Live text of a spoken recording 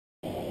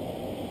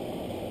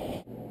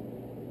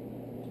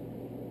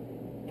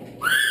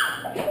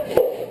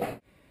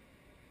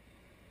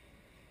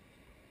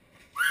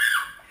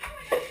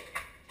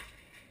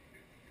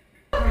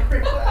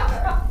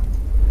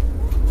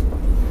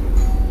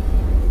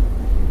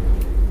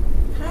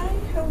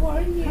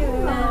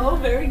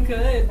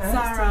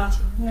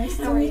Nice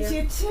to meet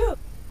you too.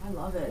 I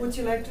love it. Would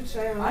you like to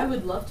try on? I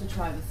would love to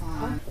try this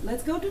on.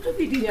 Let's go to the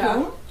video.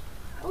 Yeah.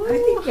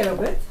 I take care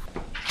of it.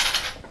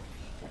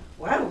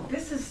 Wow,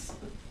 this is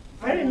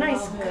very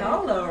nice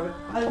color.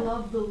 I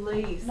love the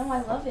lace. No,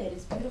 I love it.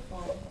 It's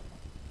beautiful.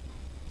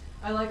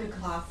 I like a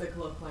classic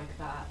look like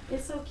that.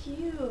 It's so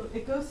cute.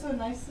 It goes so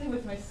nicely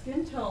with my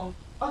skin tone.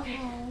 Okay.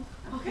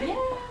 Okay.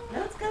 Yeah.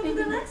 Let's go to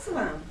the next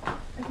one.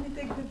 Let me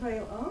take the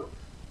veil off.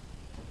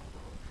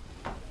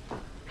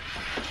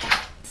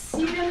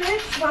 See the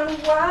next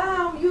one.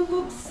 Wow, you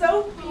look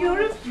so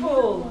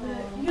beautiful.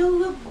 You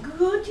look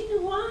good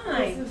in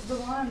white. This is the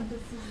one.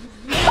 This is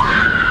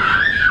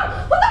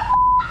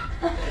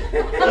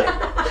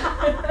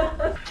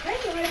Okay,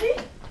 you ready?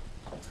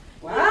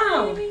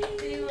 Wow. Do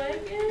you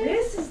like it?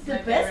 This is the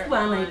best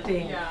one, I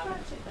think. Yeah.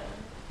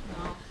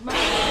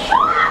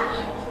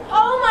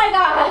 Oh my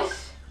gosh!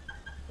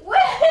 What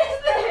is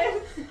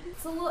this?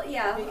 It's a little,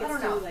 yeah, I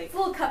don't know. It's a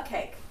little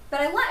cupcake.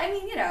 But I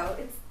mean, you know,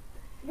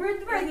 we're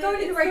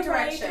going in the right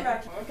direction.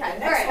 Okay,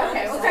 next Alright, one.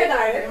 okay, we'll try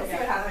that. We'll see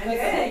what happens.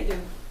 Okay.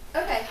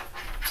 Okay.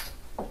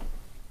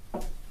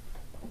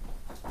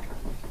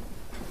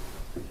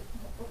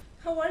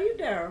 How are you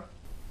there?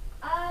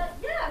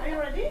 Yeah. Are you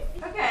ready?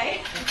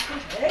 Okay.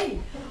 Hey.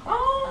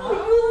 Oh,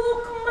 you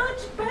look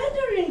much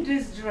better in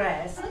this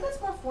dress. I think it's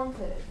more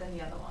form-fitted than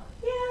the other one.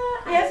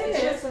 Yeah. Yes, It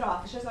it shows is. it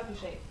off. It shows off your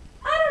shape.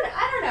 I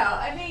don't know.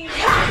 I mean.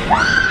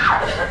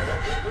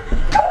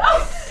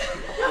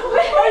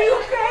 Are you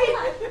okay?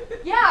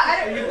 Yeah.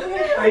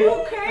 Are you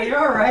okay? Are you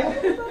alright?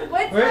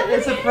 What's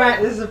It's a happening?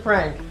 prank. This is a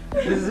prank.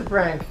 This is a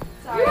prank.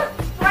 Sorry.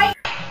 Right.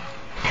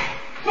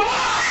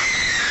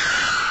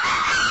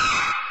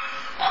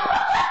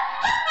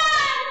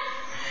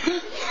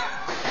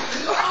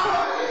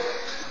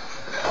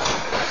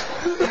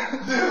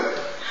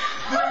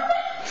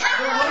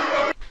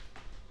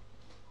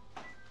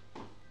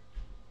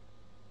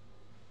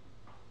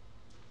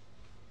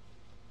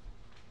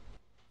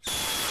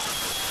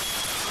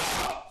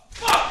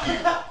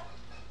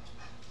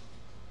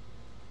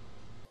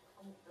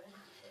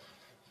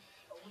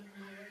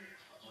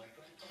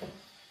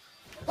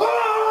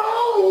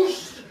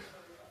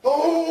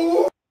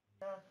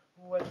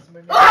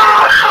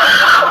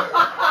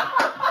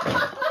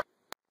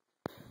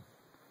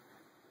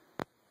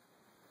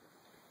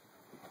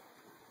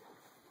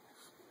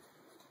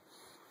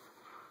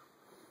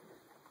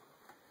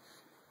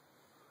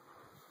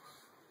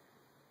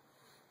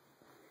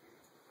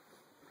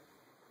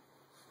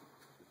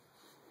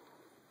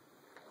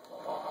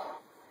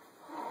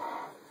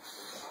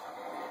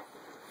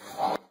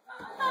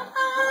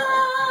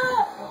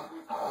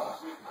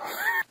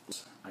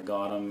 I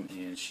got them,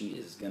 and she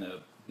is gonna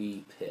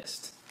be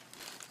pissed.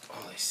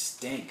 Oh, they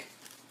stink.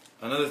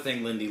 Another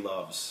thing Lindy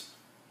loves: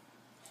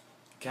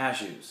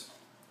 cashews.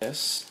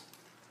 Yes.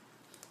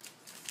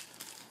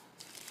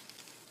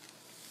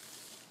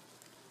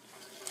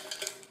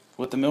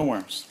 With the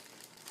mealworms.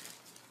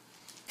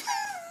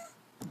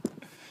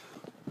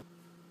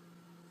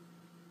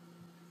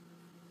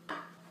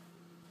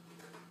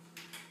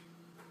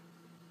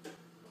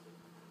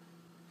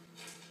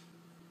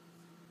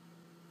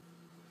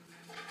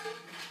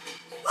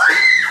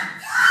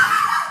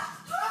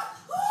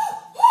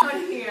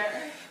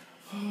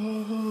 Oh,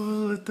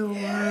 little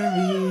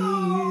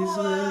wormies,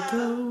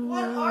 little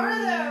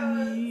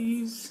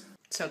wormies.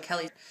 So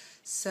Kelly,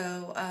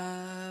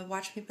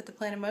 watch me put the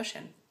plan in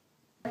motion.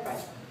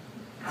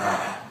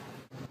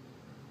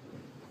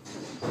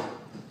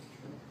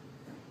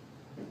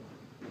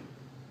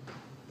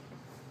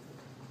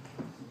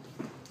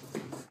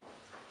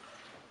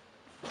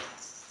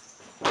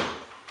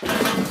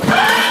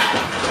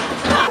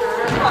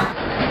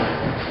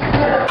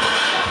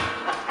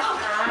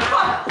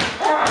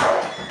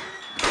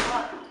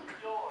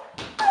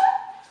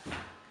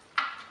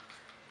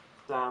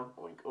 Sam,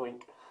 oink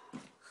oink.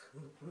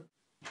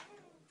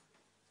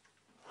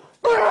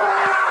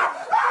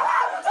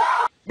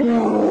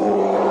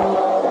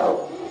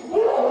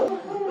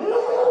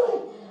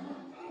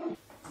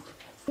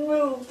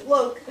 Move.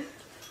 Look.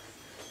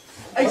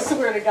 I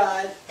swear to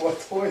God.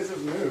 What toys have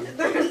moved?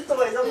 There's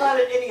toys. I'm not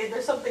an idiot.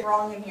 There's something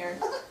wrong in here.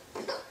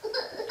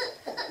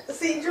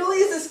 See,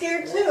 Julius is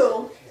scared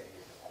too.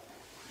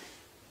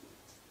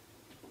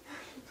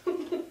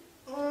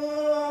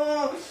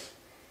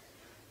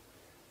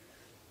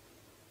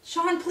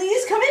 Sean,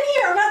 please come in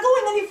here. I'm not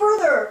going any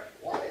further.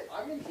 Why?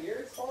 I'm in here.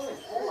 It's fine.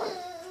 Come on.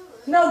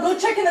 No, go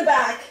check in the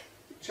back.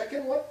 Check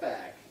in what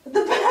bag?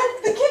 The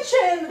back, the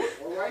kitchen.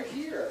 We're right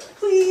here.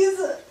 Please.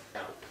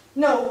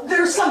 No,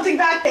 there's something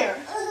back there.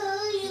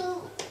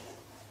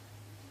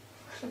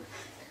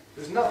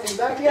 There's nothing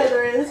back Yeah, there.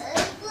 there is.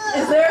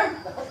 Is there?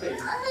 Nothing.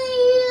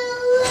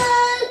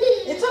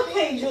 It's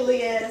okay,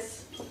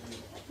 Julius.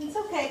 It's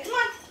okay. Come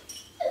on.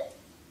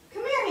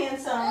 Come here,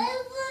 handsome.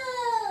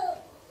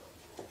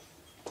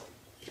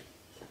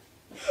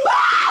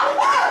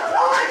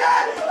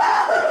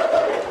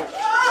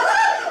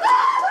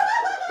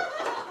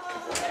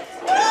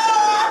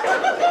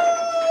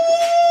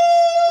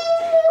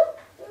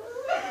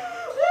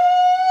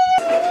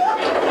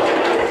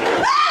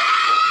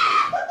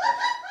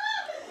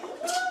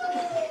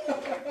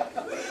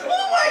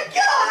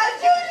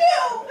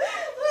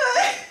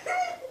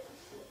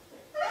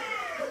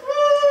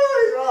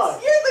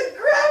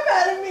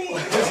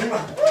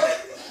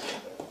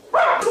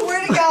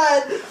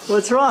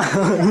 What's wrong?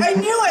 I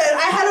knew it.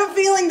 I had a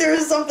feeling there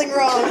was something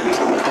wrong.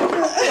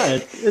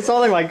 What? It's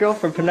only my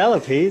girlfriend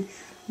Penelope.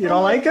 You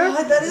don't like her?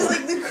 God, that is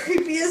like the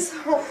creepiest.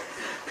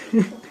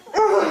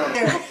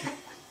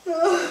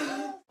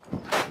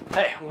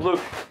 Hey, I'm Luke.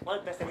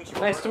 Nice to meet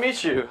you. Nice to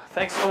meet you.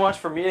 Thanks so much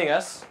for meeting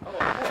us.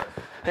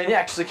 And yeah,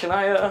 actually, can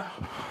I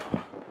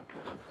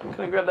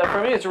grab that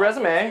from you? It's your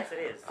resume. Yes,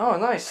 it is. Oh,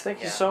 nice.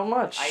 Thank you so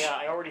much.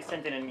 I already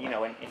sent in an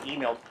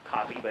email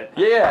copy, but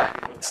Yeah,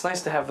 it's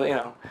nice to have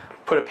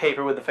put a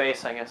paper with the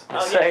face, I guess. To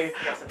Oh, say.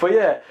 yes, But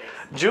yeah, face.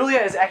 Julia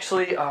is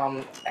actually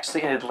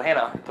in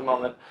Atlanta at the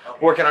moment,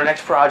 working on our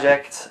next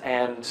project,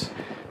 and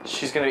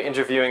she's gonna be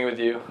interviewing with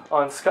you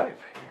on Skype.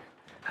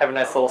 Have a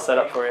nice little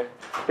setup for you.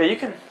 Yeah, you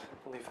can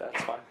leave that.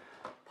 It's fine.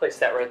 Place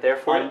that right there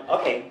for you.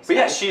 Okay. But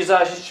yeah, she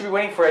should be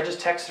waiting for it. I just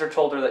texted her,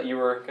 told her that you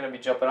were gonna be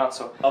jumping on,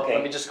 so Okay.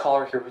 let me just call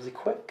her here really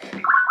quick.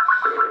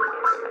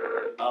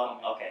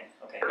 Okay.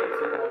 If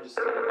you want to just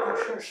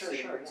sure.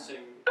 sitting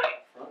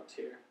front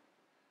here.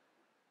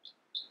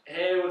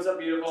 Hey, what's up,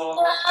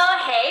 beautiful?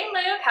 Hey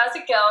Luke, how's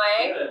it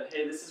going? Good.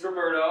 Hey, this is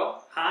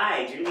Roberto.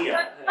 Hi,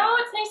 Julia. Oh,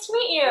 it's nice to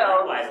meet you.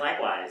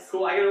 Likewise.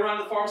 Cool. I gotta run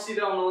to the pharmacy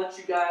though. I'm gonna let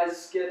you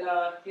guys get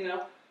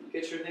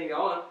your thing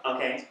going.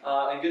 Okay.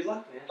 And good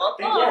luck, man. Well,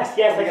 Yes,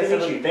 nice to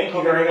meet you. Thank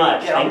you very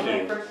much. Thank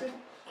you.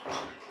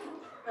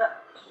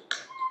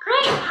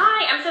 Great.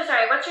 Hi. I'm so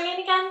sorry. What's your name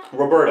again?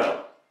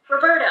 Roberto.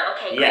 Roberto.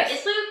 Okay. Yes.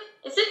 Great.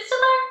 Is Luke still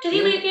there? Did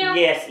he leave you?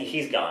 Yes,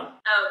 he's gone.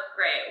 Oh,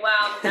 great.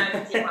 Well, now I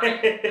can see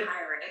why.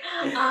 Hiring.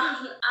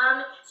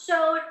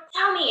 So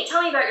tell me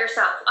about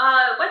yourself.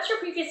 What's your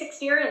previous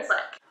experience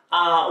like?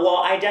 Well,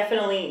 I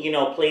definitely,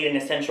 played an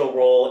essential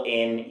role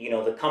in,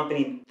 the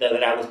company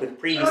that I was with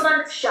previously. Hold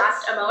on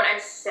just a moment.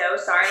 I'm so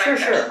sorry. My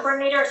production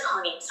coordinator is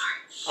calling me. I'm sorry.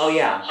 Oh,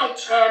 yeah. Hi,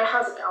 Tim.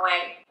 How's it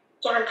going?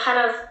 Yeah, I'm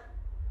kind of...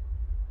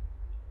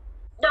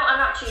 No, I'm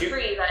not too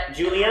free, but...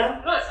 Julia?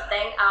 You know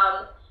something?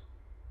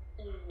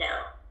 No.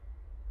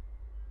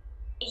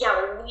 Yeah,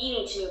 well, we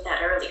need to move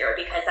that earlier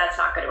because that's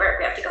not going to work.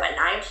 We have to go at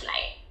 9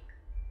 tonight.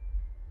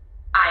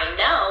 I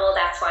know. Well,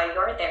 that's why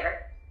you're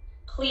there.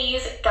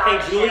 Please,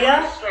 God. Hey, Julia?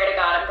 I swear to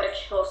God, I'm going to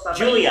kill somebody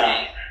Julia.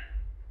 today.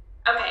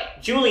 Okay.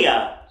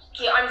 Julia.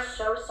 Okay, I'm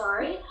so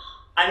sorry.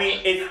 I mean,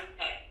 Okay,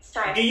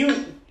 sorry.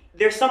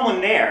 there's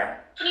someone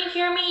there. Can you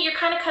hear me? You're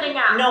kind of cutting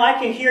out. No, I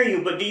can hear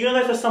you, but do you know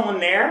there's someone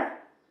there?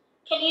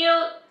 Can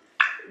you...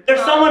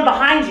 There's someone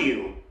behind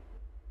you.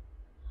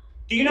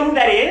 Do you know who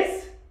that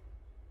is?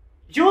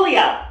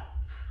 Julia!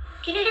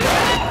 Can you...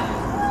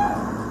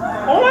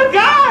 Oh my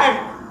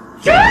God!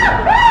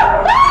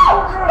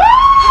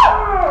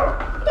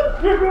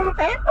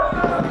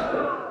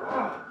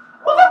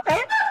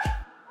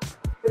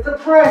 It's a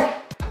prank.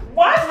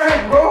 What?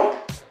 Prank, bro.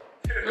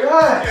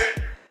 Yes.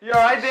 You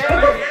alright,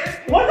 Dan?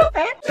 What the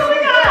f is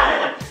going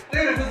on?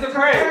 Dude, this is a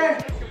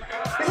prank.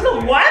 This is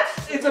a what?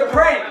 It's a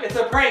prank. It's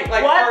a prank.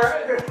 Like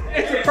What?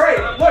 It's a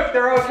prank. Look,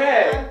 they're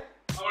okay.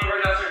 I'm gonna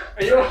run downstairs.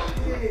 Are you?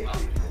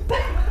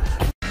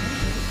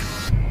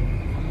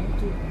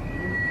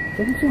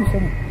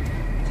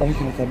 Sabe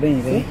que não tá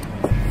bem, velho?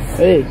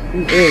 Ei,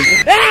 ei.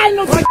 Ai,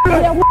 não tá.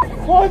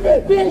 Foi,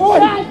 bebê. Foi.